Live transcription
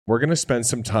We're going to spend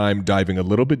some time diving a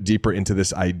little bit deeper into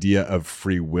this idea of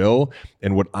free will.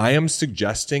 And what I am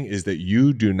suggesting is that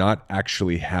you do not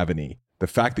actually have any. The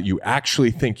fact that you actually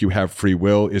think you have free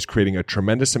will is creating a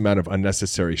tremendous amount of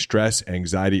unnecessary stress,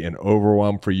 anxiety, and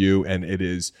overwhelm for you. And it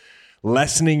is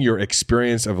lessening your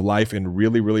experience of life in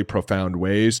really, really profound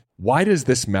ways. Why does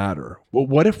this matter? Well,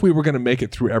 what if we were going to make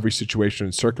it through every situation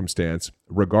and circumstance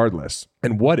regardless?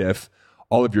 And what if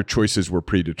all of your choices were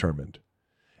predetermined?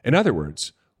 In other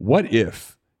words, what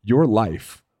if your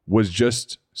life was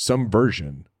just some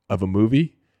version of a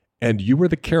movie and you were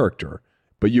the character,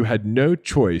 but you had no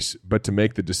choice but to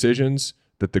make the decisions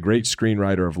that the great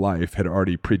screenwriter of life had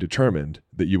already predetermined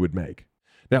that you would make?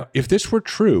 Now, if this were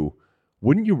true,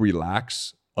 wouldn't you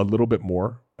relax a little bit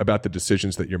more about the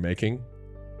decisions that you're making?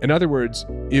 In other words,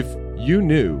 if you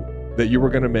knew that you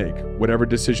were going to make whatever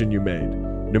decision you made,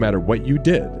 no matter what you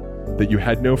did, that you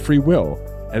had no free will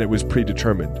and it was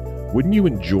predetermined, wouldn't you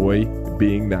enjoy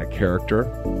being that character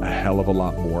a hell of a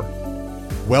lot more?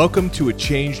 Welcome to A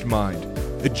Changed Mind,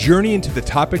 a journey into the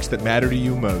topics that matter to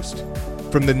you most.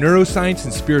 From the neuroscience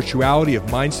and spirituality of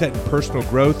mindset and personal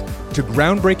growth to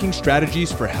groundbreaking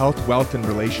strategies for health, wealth, and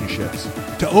relationships,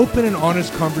 to open and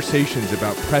honest conversations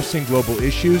about pressing global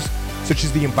issues such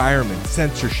as the environment,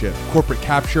 censorship, corporate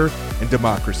capture, and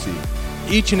democracy.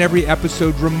 Each and every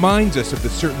episode reminds us of the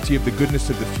certainty of the goodness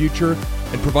of the future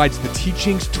and provides the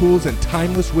teachings, tools, and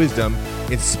timeless wisdom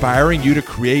inspiring you to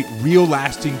create real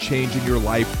lasting change in your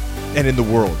life and in the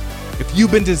world. If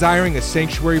you've been desiring a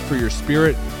sanctuary for your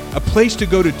spirit, a place to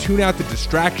go to tune out the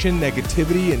distraction,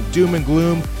 negativity, and doom and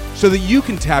gloom so that you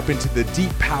can tap into the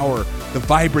deep power, the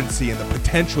vibrancy, and the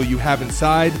potential you have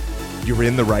inside, you're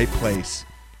in the right place.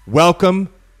 Welcome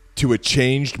to A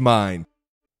Changed Mind.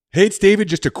 Hey, it's David.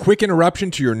 Just a quick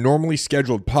interruption to your normally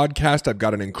scheduled podcast. I've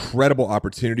got an incredible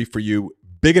opportunity for you.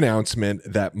 Big announcement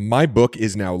that my book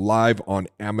is now live on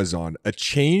Amazon. A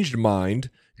Changed Mind.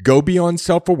 Go beyond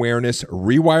self-awareness,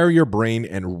 rewire your brain,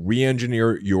 and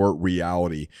re-engineer your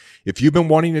reality. If you've been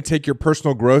wanting to take your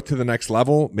personal growth to the next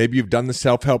level, maybe you've done the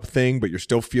self-help thing, but you're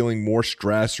still feeling more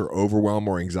stress or overwhelm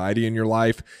or anxiety in your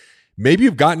life. Maybe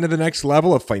you've gotten to the next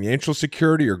level of financial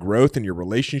security or growth in your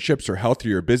relationships or health or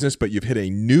your business, but you've hit a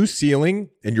new ceiling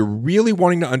and you're really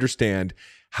wanting to understand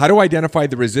how to identify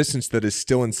the resistance that is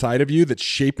still inside of you that's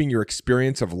shaping your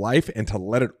experience of life and to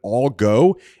let it all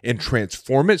go and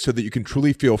transform it so that you can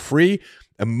truly feel free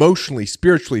emotionally,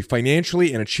 spiritually,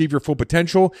 financially, and achieve your full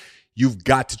potential. You've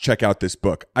got to check out this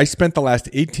book. I spent the last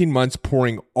 18 months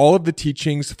pouring all of the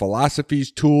teachings,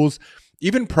 philosophies, tools,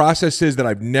 even processes that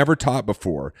I've never taught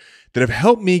before that have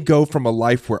helped me go from a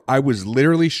life where I was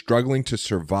literally struggling to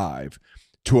survive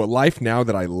to a life now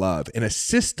that I love, in a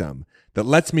system that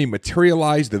lets me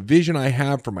materialize the vision I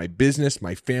have for my business,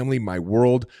 my family, my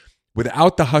world,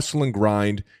 without the hustle and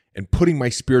grind and putting my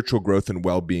spiritual growth and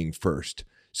well-being first.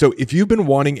 So if you've been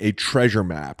wanting a treasure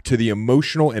map to the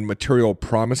emotional and material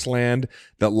promised land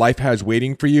that life has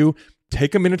waiting for you,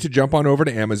 take a minute to jump on over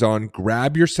to Amazon,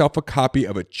 grab yourself a copy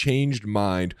of A Changed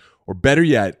Mind, or better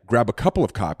yet, grab a couple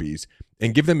of copies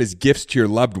and give them as gifts to your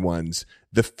loved ones.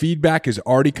 The feedback is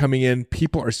already coming in.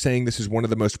 People are saying this is one of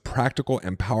the most practical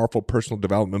and powerful personal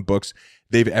development books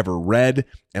they've ever read.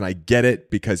 And I get it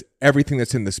because everything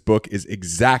that's in this book is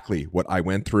exactly what I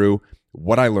went through,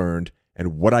 what I learned,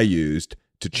 and what I used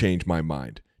to change my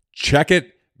mind. Check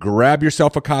it, grab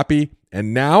yourself a copy,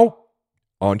 and now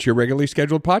on to your regularly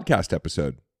scheduled podcast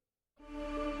episode.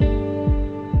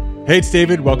 Hey, it's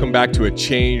David. Welcome back to A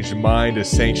Changed Mind, a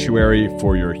sanctuary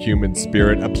for your human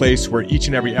spirit, a place where each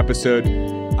and every episode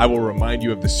I will remind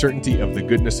you of the certainty of the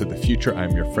goodness of the future.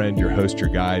 I'm your friend, your host, your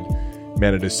guide.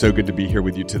 Man, it is so good to be here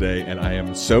with you today, and I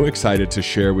am so excited to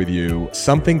share with you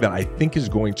something that I think is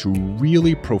going to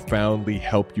really profoundly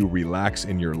help you relax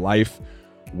in your life,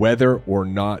 whether or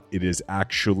not it is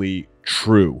actually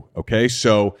true. Okay,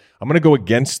 so I'm going to go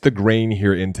against the grain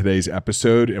here in today's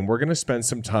episode, and we're going to spend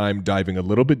some time diving a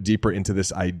little bit deeper into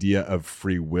this idea of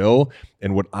free will.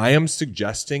 And what I am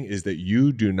suggesting is that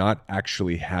you do not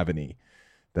actually have any.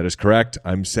 That is correct.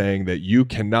 I'm saying that you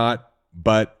cannot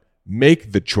but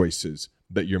make the choices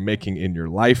that you're making in your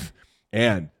life.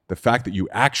 And the fact that you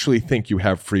actually think you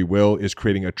have free will is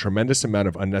creating a tremendous amount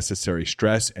of unnecessary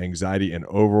stress, anxiety, and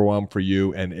overwhelm for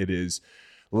you. And it is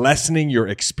lessening your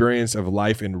experience of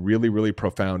life in really, really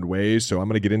profound ways. So I'm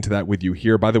going to get into that with you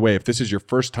here. By the way, if this is your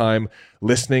first time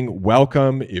listening,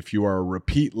 welcome. If you are a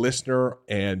repeat listener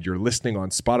and you're listening on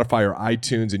Spotify or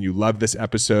iTunes and you love this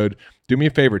episode, do me a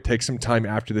favor, take some time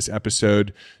after this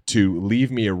episode to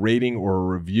leave me a rating or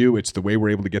a review. It's the way we're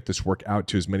able to get this work out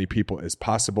to as many people as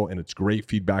possible, and it's great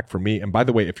feedback for me. And by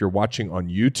the way, if you're watching on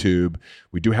YouTube,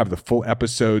 we do have the full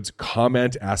episodes.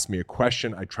 Comment, ask me a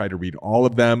question. I try to read all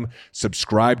of them.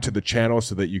 Subscribe to the channel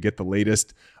so that you get the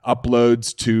latest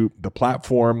uploads to the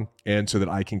platform and so that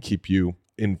I can keep you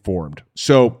informed.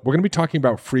 So we're going to be talking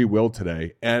about free will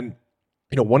today. And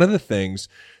one of the things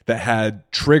that had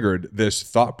triggered this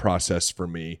thought process for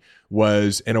me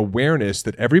was an awareness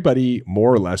that everybody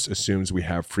more or less assumes we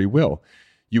have free will.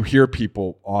 You hear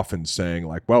people often saying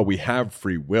like, well, we have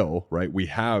free will, right? We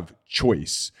have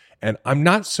choice. And I'm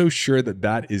not so sure that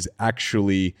that is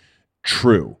actually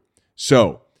true.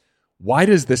 So why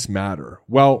does this matter?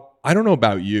 Well, I don't know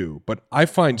about you, but I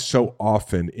find so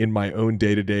often in my own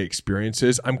day-to-day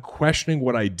experiences, I'm questioning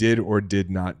what I did or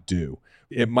did not do.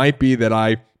 It might be that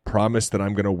I promised that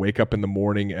I'm going to wake up in the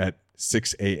morning at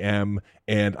 6 a.m.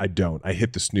 and I don't. I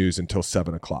hit the snooze until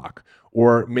 7 o'clock.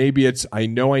 Or maybe it's, I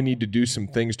know I need to do some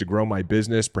things to grow my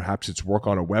business. Perhaps it's work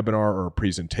on a webinar or a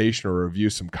presentation or review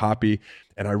some copy,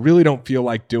 and I really don't feel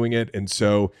like doing it. And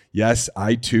so, yes,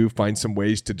 I too find some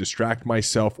ways to distract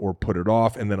myself or put it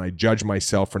off, and then I judge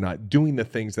myself for not doing the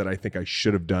things that I think I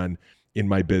should have done in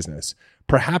my business.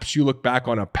 Perhaps you look back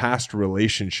on a past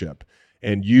relationship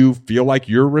and you feel like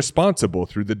you're responsible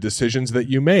through the decisions that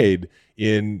you made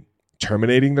in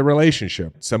terminating the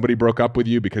relationship. Somebody broke up with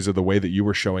you because of the way that you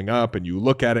were showing up, and you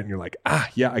look at it and you're like,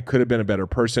 yeah, I could have been a better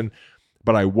person,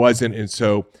 but I wasn't. And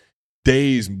so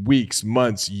days, weeks,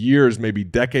 months, years, maybe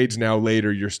decades now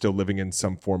later, you're still living in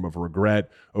some form of regret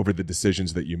over the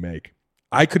decisions that you make.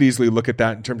 I could easily look at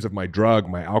that in terms of my drug,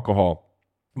 my alcohol,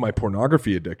 my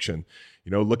pornography addiction,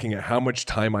 looking at how much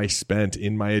time I spent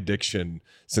in my addiction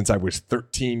since I was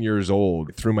 13 years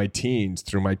old, through my teens,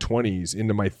 through my 20s,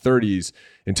 into my 30s,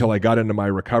 until I got into my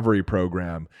recovery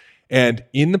program. And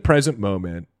in the present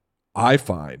moment, I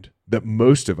find that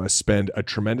most of us spend a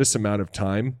tremendous amount of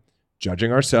time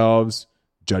judging ourselves,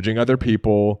 judging other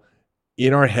people,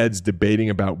 in our heads debating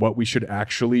about what we should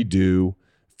actually do,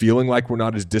 feeling like we're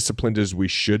not as disciplined as we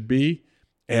should be,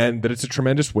 and that it's a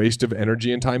tremendous waste of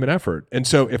energy and time and effort. And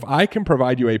so if I can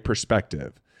provide you a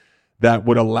perspective that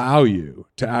would allow you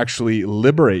to actually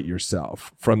liberate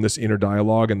yourself from this inner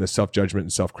dialogue and the self-judgment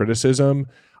and self-criticism,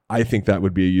 I think that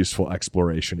would be a useful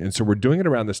exploration. And so we're doing it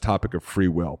around this topic of free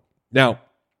will. Now,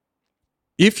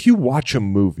 if you watch a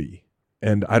movie,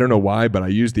 and I don't know why, but I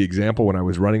used the example when I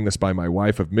was running this by my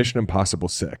wife of Mission Impossible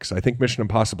 6. I think Mission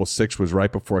Impossible 6 was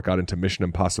right before it got into Mission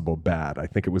Impossible Bad. I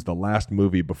think it was the last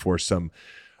movie before some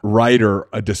writer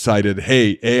decided,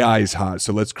 hey, AI is hot,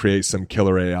 so let's create some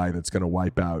killer AI that's going to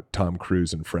wipe out Tom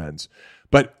Cruise and friends.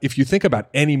 But if you think about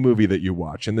any movie that you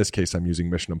watch, in this case, I'm using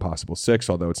Mission Impossible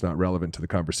 6, although it's not relevant to the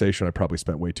conversation. I probably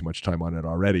spent way too much time on it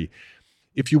already.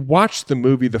 If you watch the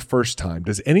movie the first time,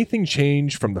 does anything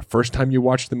change from the first time you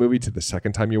watch the movie to the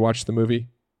second time you watch the movie?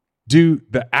 Do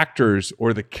the actors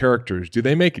or the characters, do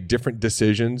they make different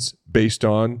decisions based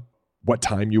on what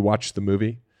time you watch the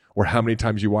movie or how many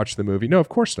times you watch the movie? No, of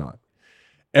course not.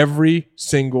 Every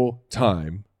single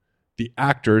time, the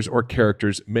actors or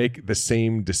characters make the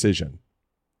same decision,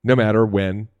 no matter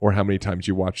when or how many times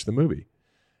you watch the movie.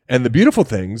 And the beautiful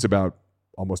things about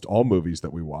almost all movies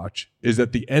that we watch is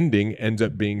that the ending ends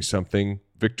up being something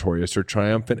victorious or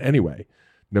triumphant anyway.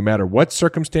 No matter what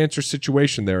circumstance or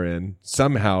situation they're in,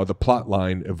 somehow the plot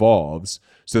line evolves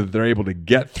so that they're able to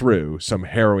get through some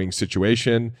harrowing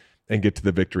situation and get to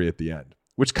the victory at the end,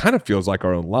 which kind of feels like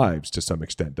our own lives to some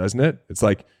extent, doesn't it? It's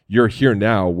like you're here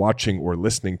now watching or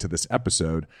listening to this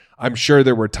episode. I'm sure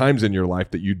there were times in your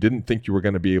life that you didn't think you were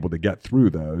going to be able to get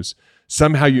through those.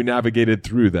 Somehow you navigated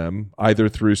through them, either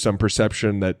through some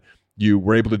perception that you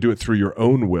were able to do it through your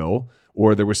own will,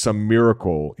 or there was some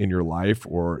miracle in your life,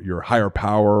 or your higher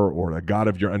power, or a God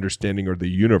of your understanding, or the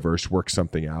universe worked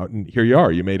something out, and here you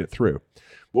are, you made it through.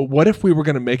 Well, what if we were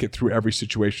going to make it through every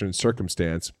situation and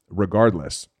circumstance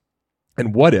regardless?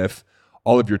 And what if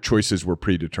all of your choices were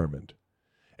predetermined?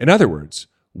 In other words,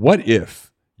 what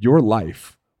if your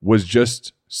life was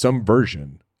just some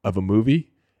version of a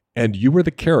movie and you were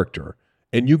the character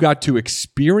and you got to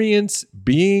experience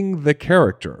being the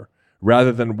character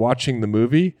rather than watching the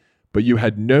movie, but you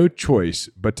had no choice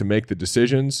but to make the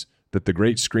decisions that the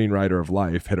great screenwriter of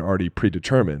life had already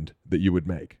predetermined that you would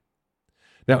make?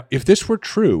 Now, if this were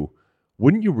true,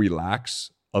 wouldn't you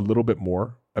relax a little bit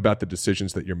more about the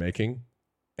decisions that you're making?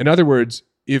 In other words,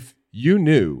 if you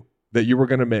knew that you were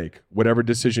going to make whatever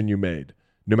decision you made,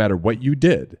 no matter what you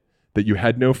did, that you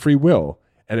had no free will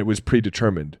and it was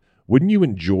predetermined, wouldn't you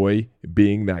enjoy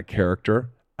being that character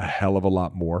a hell of a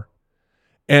lot more?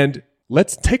 And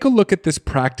let's take a look at this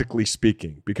practically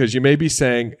speaking, because you may be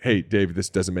saying, hey, Dave, this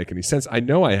doesn't make any sense. I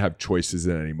know I have choices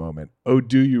at any moment. Oh,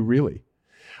 do you really?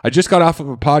 I just got off of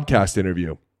a podcast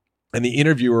interview, and the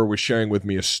interviewer was sharing with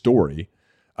me a story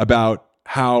about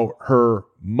how her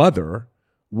mother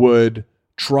would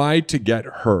try to get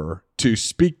her to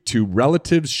speak to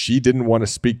relatives she didn't want to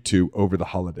speak to over the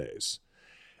holidays.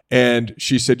 And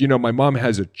she said, my mom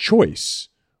has a choice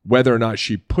whether or not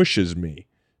she pushes me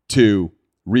to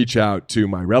reach out to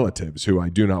my relatives who I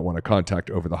do not want to contact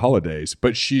over the holidays,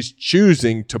 but she's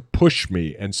choosing to push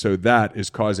me. And so that is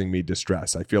causing me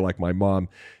distress. I feel like my mom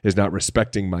is not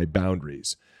respecting my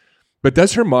boundaries. But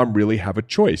does her mom really have a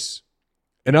choice?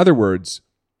 In other words,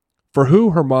 for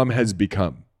who her mom has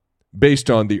become,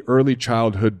 based on the early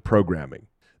childhood programming,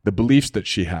 the beliefs that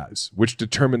she has, which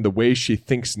determine the way she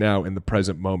thinks now in the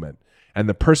present moment, and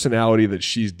the personality that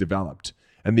she's developed,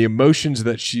 and the emotions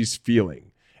that she's feeling,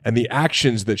 and the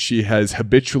actions that she has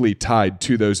habitually tied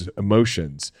to those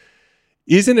emotions,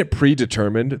 isn't it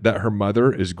predetermined that her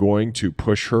mother is going to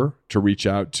push her to reach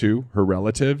out to her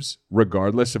relatives,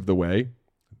 regardless of the way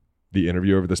the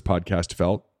interviewer of this podcast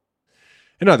felt?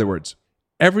 In other words,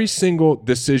 every single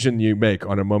decision you make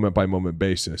on a moment-by-moment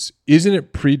basis, isn't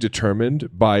it predetermined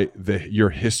by your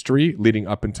history leading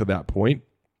up until that point?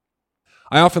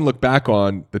 I often look back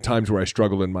on the times where I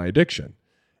struggled in my addiction,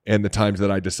 and the times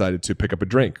that I decided to pick up a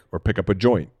drink or pick up a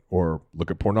joint or look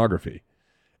at pornography.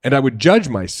 And I would judge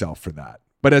myself for that.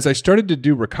 But as I started to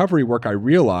do recovery work, I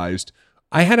realized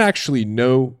I had actually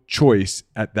no choice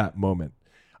at that moment.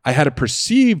 I had a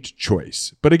perceived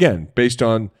choice, but again, based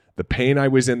on the pain I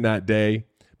was in that day,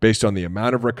 based on the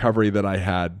amount of recovery that I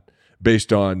had,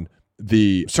 based on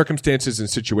the circumstances and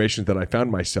situations that I found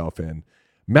myself in,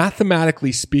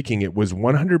 mathematically speaking, it was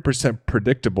 100%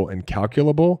 predictable and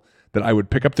calculable that I would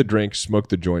pick up the drink, smoke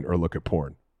the joint, or look at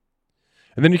porn.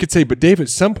 And then you could say, but Dave, at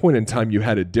some point in time, you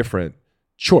had a different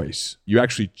choice. You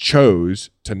actually chose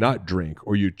to not drink,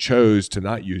 or you chose to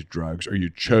not use drugs, or you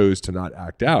chose to not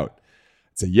act out.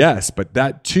 I'd say, yes, but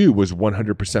that too was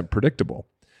 100% predictable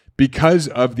because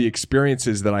of the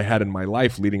experiences that I had in my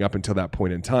life leading up until that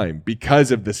point in time,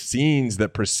 because of the scenes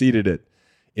that preceded it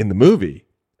in the movie.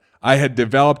 I had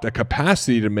developed a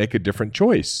capacity to make a different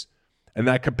choice. And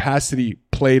that capacity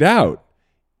played out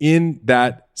in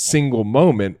that single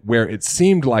moment where it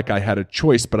seemed like I had a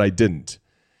choice, but I didn't.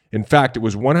 In fact, it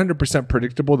was 100%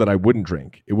 predictable that I wouldn't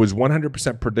drink. It was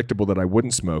 100% predictable that I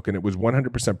wouldn't smoke. And it was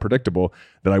 100% predictable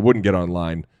that I wouldn't get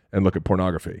online and look at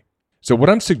pornography. So what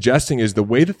I'm suggesting is the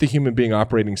way that the human being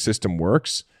operating system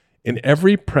works, in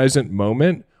every present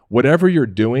moment, whatever you're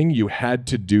doing, you had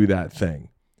to do that thing.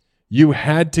 You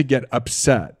had to get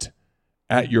upset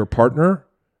at your partner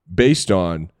based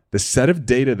on the set of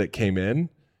data that came in,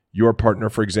 your partner,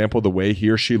 for example, the way he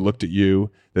or she looked at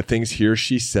you, the things he or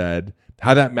she said,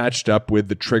 how that matched up with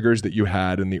the triggers that you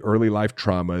had and the early life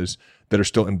traumas that are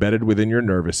still embedded within your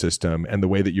nervous system and the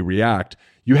way that you react.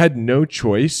 You had no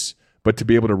choice but to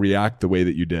be able to react the way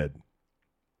that you did.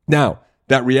 Now,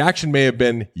 that reaction may have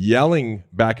been yelling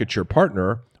back at your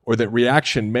partner, or that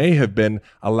reaction may have been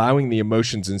allowing the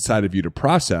emotions inside of you to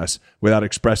process without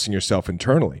expressing yourself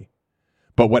internally.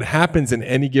 But what happens in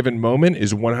any given moment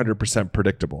is 100%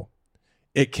 predictable.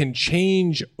 It can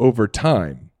change over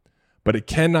time, but it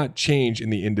cannot change in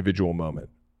the individual moment.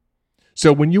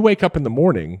 So when you wake up in the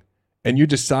morning and you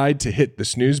decide to hit the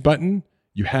snooze button,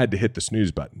 you had to hit the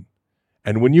snooze button.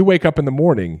 And when you wake up in the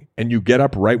morning and you get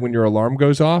up right when your alarm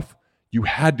goes off, you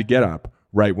had to get up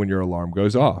right when your alarm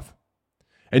goes off.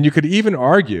 And you could even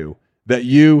argue that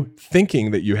you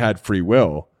thinking that you had free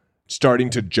will, starting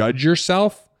to judge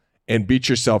yourself and beat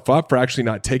yourself up for actually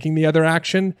not taking the other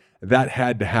action, that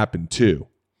had to happen too.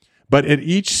 But at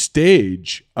each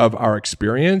stage of our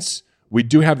experience, we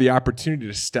do have the opportunity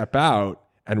to step out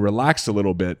and relax a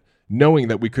little bit, knowing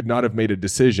that we could not have made a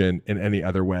decision in any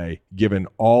other way, given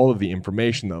all of the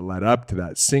information that led up to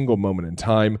that single moment in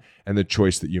time and the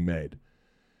choice that you made.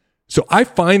 So I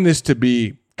find this to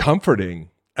be comforting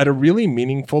at a really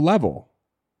meaningful level,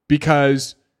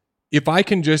 because if I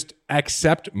can just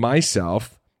accept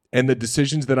myself and the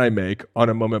decisions that I make on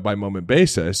a moment-by-moment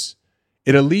basis,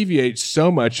 it alleviates so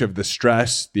much of the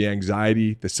stress, the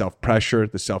anxiety, the self-pressure,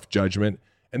 the self-judgment,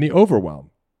 and the overwhelm.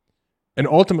 And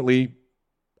ultimately,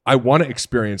 I want to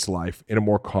experience life in a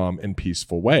more calm and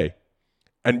peaceful way.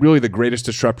 And really the greatest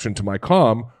disruption to my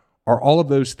calm are all of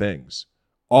those things.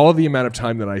 All of the amount of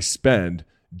time that I spend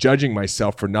judging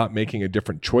myself for not making a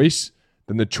different choice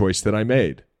than the choice that I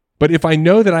made. But if I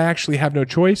know that I actually have no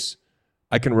choice,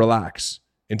 I can relax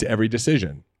into every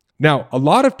decision. Now, a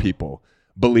lot of people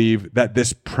believe that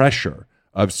this pressure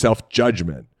of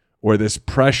self-judgment or this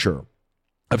pressure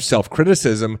of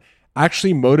self-criticism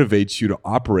actually motivates you to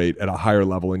operate at a higher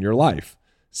level in your life.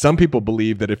 Some people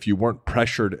believe that if you weren't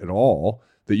pressured at all,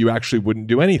 that you actually wouldn't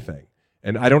do anything.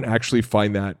 And I don't actually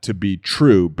find that to be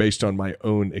true based on my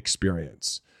own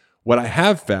experience. What I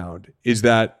have found is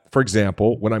that, for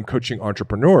example, when I'm coaching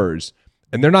entrepreneurs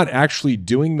and they're not actually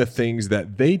doing the things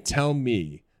that they tell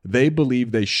me they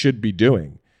believe they should be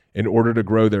doing in order to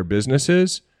grow their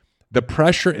businesses, the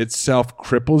pressure itself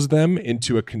cripples them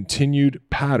into a continued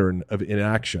pattern of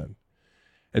inaction.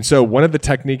 And so one of the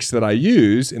techniques that I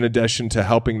use, in addition to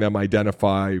helping them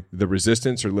identify the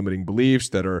resistance or limiting beliefs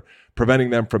that are preventing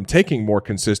them from taking more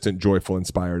consistent, joyful,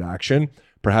 inspired action,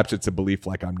 perhaps it's a belief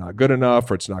like I'm not good enough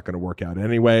or it's not going to work out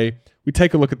anyway. We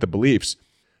take a look at the beliefs.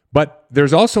 But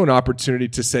there's also an opportunity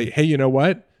to say, hey, you know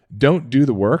what? Don't do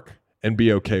the work and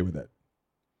be okay with it.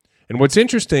 And what's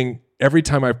interesting, every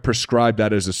time I've prescribed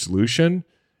that as a solution,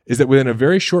 is that within a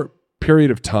very short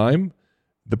period of time,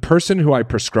 the person who I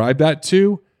prescribed that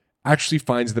to actually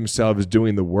finds themselves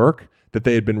doing the work that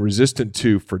they had been resistant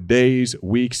to for days,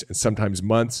 weeks, and sometimes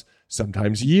months,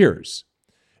 sometimes years.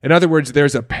 In other words,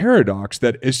 there's a paradox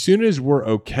that as soon as we're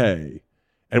okay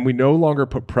and we no longer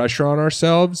put pressure on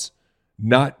ourselves,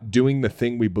 not doing the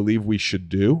thing we believe we should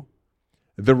do,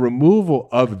 the removal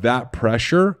of that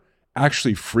pressure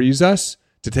actually frees us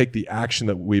to take the action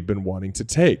that we've been wanting to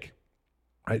take.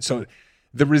 Right? So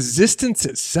the resistance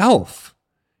itself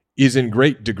is in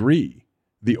great degree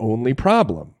the only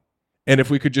problem. And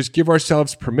if we could just give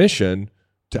ourselves permission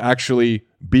to actually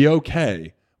be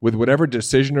okay with whatever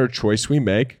decision or choice we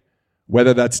make,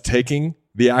 whether that's taking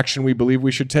the action we believe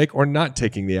we should take or not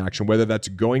taking the action, whether that's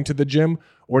going to the gym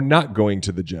or not going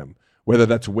to the gym, whether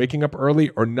that's waking up early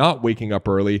or not waking up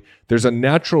early, there's a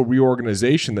natural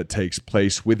reorganization that takes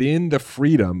place within the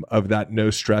freedom of that no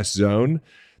stress zone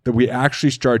that we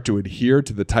actually start to adhere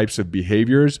to the types of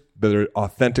behaviors that are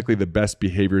authentically the best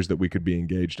behaviors that we could be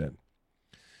engaged in.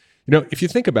 You know, if you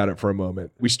think about it for a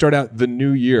moment, we start out the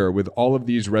new year with all of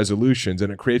these resolutions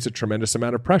and it creates a tremendous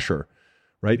amount of pressure,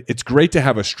 right? It's great to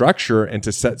have a structure and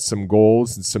to set some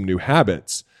goals and some new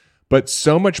habits, but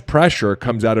so much pressure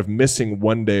comes out of missing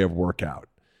one day of workout.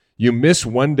 You miss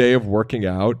one day of working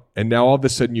out, and now all of a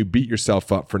sudden you beat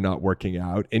yourself up for not working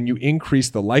out, and you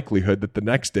increase the likelihood that the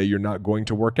next day you're not going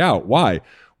to work out. Why?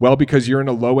 Well, because you're in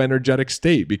a low energetic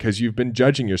state, because you've been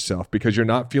judging yourself, because you're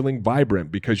not feeling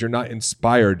vibrant, because you're not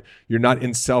inspired, you're not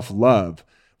in self-love,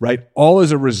 right? All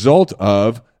as a result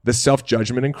of the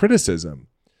self-judgment and criticism.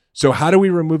 So how do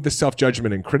we remove the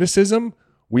self-judgment and criticism?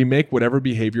 We make whatever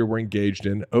behavior we're engaged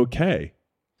in okay.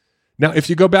 Now,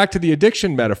 if you go back to the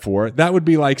addiction metaphor, that would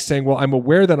be like saying, well, I'm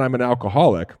aware that I'm an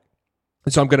alcoholic,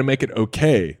 and so I'm going to make it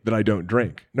okay that I don't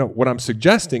drink. No, what I'm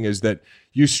suggesting is that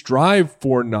you strive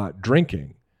for not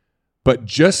drinking. But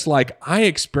just like I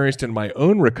experienced in my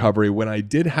own recovery when I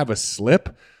did have a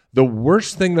slip, the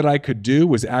worst thing that I could do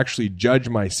was actually judge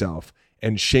myself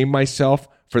and shame myself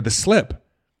for the slip.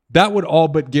 That would all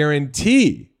but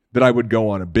guarantee that I would go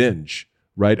on a binge,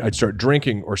 right? I'd start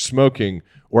drinking or smoking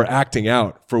or acting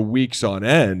out for weeks on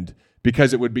end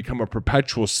because it would become a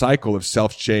perpetual cycle of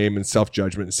self-shame and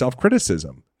self-judgment and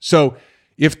self-criticism. So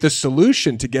if the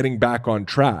solution to getting back on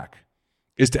track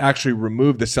is to actually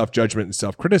remove the self-judgment and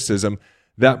self-criticism,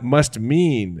 that must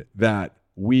mean that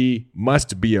we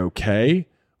must be okay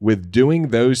with doing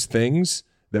those things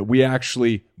that we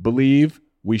actually believe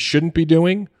we shouldn't be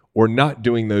doing, or not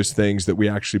doing those things that we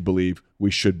actually believe we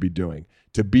should be doing,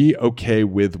 to be okay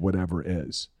with whatever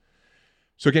is.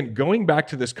 So again, going back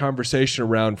to this conversation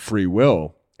around free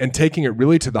will and taking it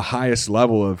really to the highest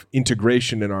level of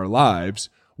integration in our lives,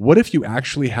 what if you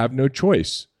actually have no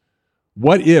choice?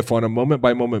 What if on a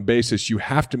moment-by-moment basis you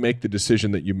have to make the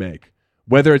decision that you make?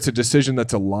 Whether it's a decision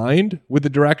that's aligned with the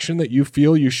direction that you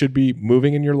feel you should be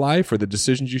moving in your life or the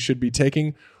decisions you should be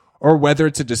taking, or whether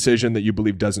it's a decision that you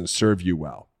believe doesn't serve you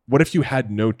well. What if you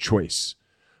had no choice?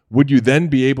 Would you then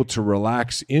be able to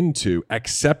relax into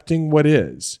accepting what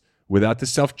is without the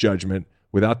self-judgment,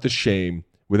 without the shame,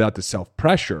 without the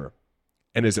self-pressure?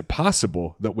 And is it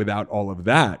possible that without all of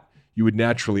that, you would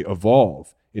naturally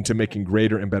evolve into making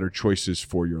greater and better choices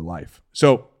for your life?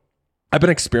 So I've been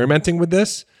experimenting with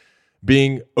this,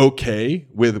 being okay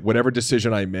with whatever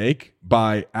decision I make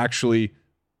by actually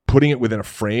putting it within a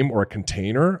frame or a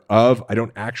container of I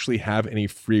don't actually have any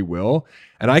free will.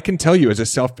 And I can tell you as a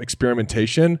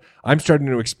self-experimentation, I'm starting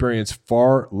to experience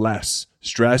far less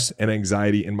stress and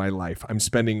anxiety in my life. I'm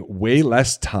spending way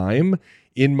less time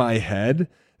in my head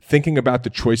thinking about the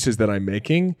choices that I'm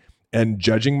making and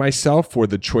judging myself for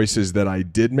the choices that I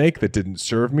did make that didn't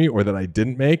serve me or that I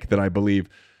didn't make that I believe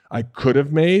I could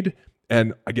have made.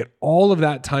 And I get all of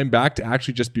that time back to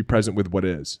actually just be present with what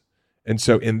is. And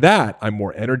so in that, I'm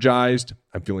more energized,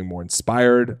 I'm feeling more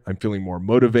inspired, I'm feeling more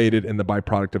motivated. And the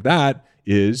byproduct of that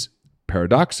is,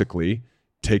 paradoxically,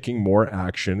 taking more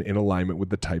action in alignment with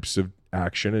the types of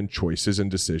action and choices and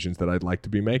decisions that I'd like to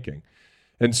be making.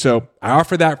 And so I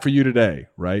offer that for you today,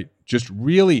 right? Just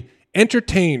really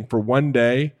entertain for one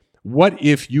day. What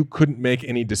if you couldn't make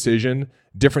any decision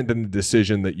different than the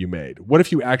decision that you made? What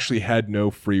if you actually had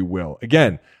no free will?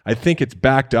 Again, I think it's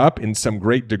backed up in some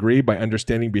great degree by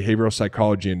understanding behavioral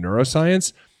psychology and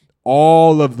neuroscience.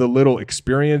 All of the little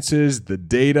experiences, the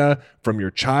data from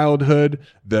your childhood,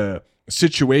 the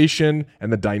situation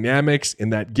and the dynamics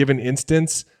in that given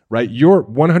instance, right? You're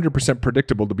 100%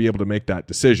 predictable to be able to make that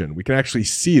decision. We can actually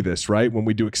see this, right? When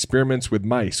we do experiments with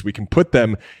mice, we can put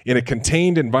them in a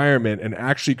contained environment and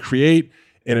actually create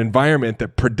an environment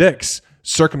that predicts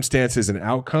circumstances and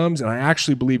outcomes. And I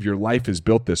actually believe your life is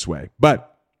built this way.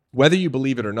 But whether you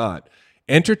believe it or not,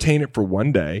 entertain it for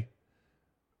one day,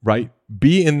 right?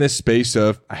 Be in this space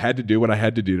of, I had to do what I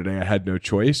had to do today. I had no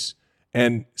choice.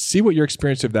 And see what your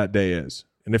experience of that day is.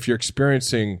 And if you're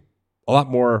experiencing a lot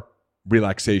more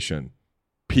relaxation,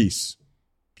 peace,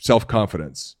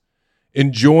 self-confidence,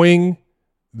 enjoying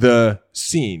the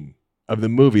scene of the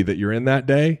movie that you're in that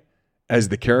day as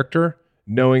the character,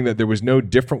 knowing that there was no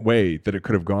different way that it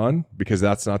could have gone because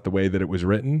that's not the way that it was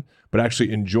written, but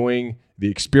actually enjoying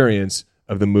the experience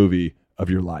of the movie of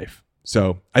your life.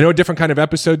 So I know a different kind of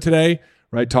episode today,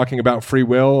 right? Talking about free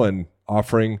will and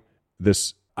offering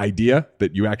this idea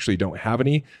that you actually don't have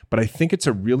any, but I think it's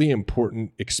a really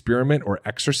important experiment or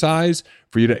exercise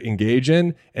for you to engage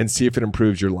in and see if it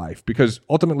improves your life. Because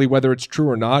ultimately, whether it's true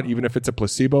or not, even if it's a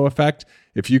placebo effect,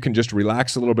 if you can just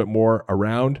relax a little bit more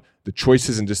around the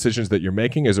choices and decisions that you're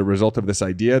making as a result of this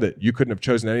idea that you couldn't have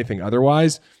chosen anything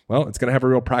otherwise, well, it's going to have a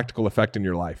real practical effect in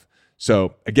your life.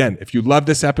 So again, if you love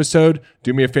this episode,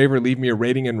 do me a favor, leave me a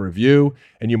rating and review.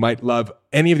 And you might love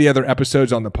any of the other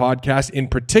episodes on the podcast. In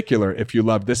particular, if you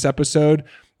love this episode,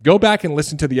 go back and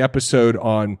listen to the episode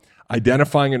on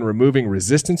identifying and removing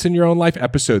resistance in your own life,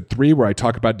 episode 3, where I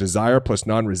talk about desire plus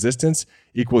non-resistance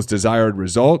equals desired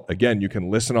result. Again, you can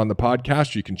listen on the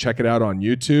podcast, or you can check it out on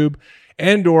YouTube.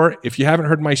 And or if you haven't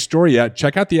heard my story yet,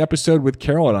 check out the episode with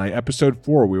Carol and I, episode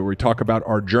 4, where we talk about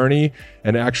our journey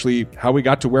and actually how we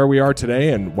got to where we are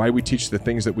today and why we teach the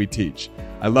things that we teach.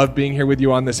 I love being here with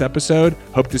you on this episode.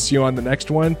 Hope to see you on the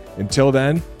next one. Until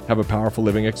then, have a powerful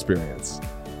living experience.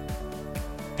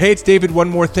 Hey, it's David. One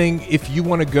more thing. If you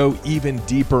want to go even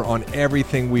deeper on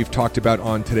everything we've talked about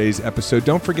on today's episode,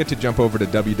 don't forget to jump over to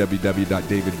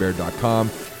www.davidbaer.com.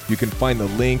 You can find the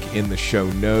link in the show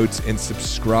notes and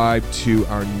subscribe to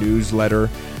our newsletter.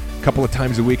 A couple of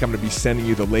times a week, I'm going to be sending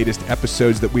you the latest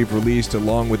episodes that we've released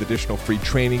along with additional free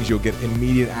trainings. You'll get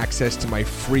immediate access to my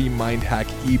free Mind Hack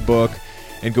ebook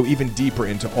and go even deeper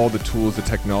into all the tools, the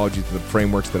technologies, the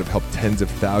frameworks that have helped tens of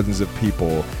thousands of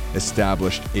people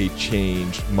establish a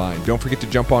changed mind. Don't forget to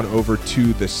jump on over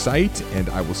to the site, and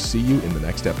I will see you in the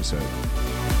next episode.